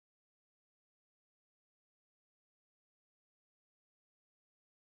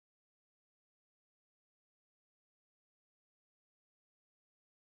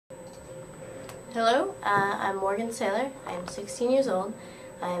Hello, I'm Morgan Saylor. I am 16 years old.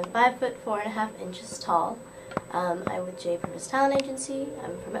 I am 5 foot 4.5 inches tall. I'm with J Purvis Talent Agency.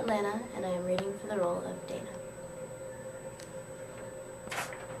 I'm from Atlanta, and I am reading for the role of Dana.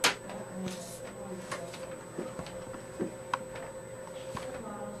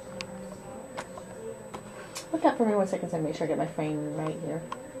 Look out for me 1 second so I make sure I get my frame right here.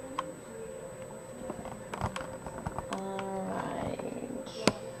 Alright.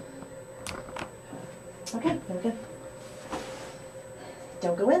 Okay, there we go.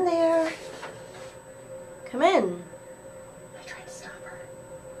 Don't go in there. Come in. I tried to stop her.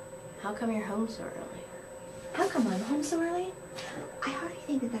 How come you're home so early? How come I'm home so early? I hardly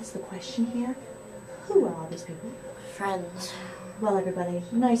think that that's the question here. Who are all these people? Friends. Well, everybody,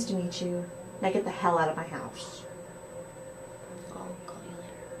 nice to meet you. Now get the hell out of my house. I'll call you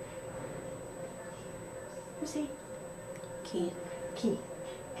later. Who's he? Keith. Keith.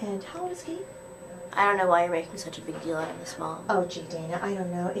 And how old is Keith? I don't know why you're making such a big deal out of this, Mom. Oh, gee, Dana, I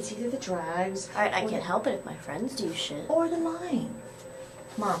don't know. It's either the drugs... Alright, I can't help it if my friends do shit. Or the lying.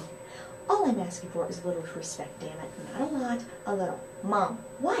 Mom, all I'm asking for is a little respect, damn it. Not a lot, a little. Mom,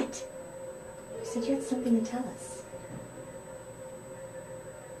 what? You said you had something to tell us.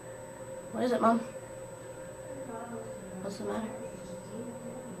 What is it, Mom? What's the matter?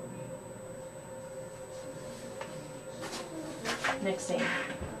 Next scene.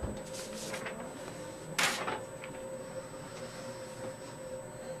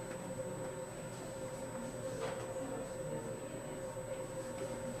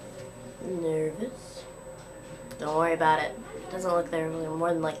 Nervous? Don't worry about it. Doesn't look there are more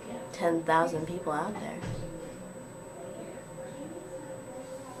than like 10,000 people out there.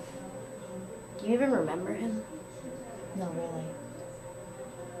 Do you even remember him? No, really.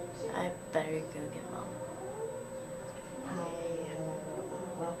 I better go get Mom. Hi, hello,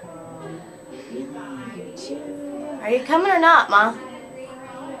 welcome. You too. Are you coming or not, Ma?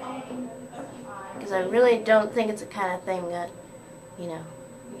 Because I really don't think it's the kind of thing that, you know,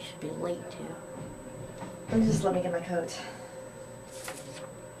 you should be late to. Just let me get my coat.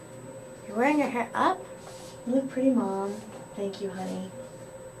 You're wearing your hair up? You look pretty, Mom. Thank you, honey.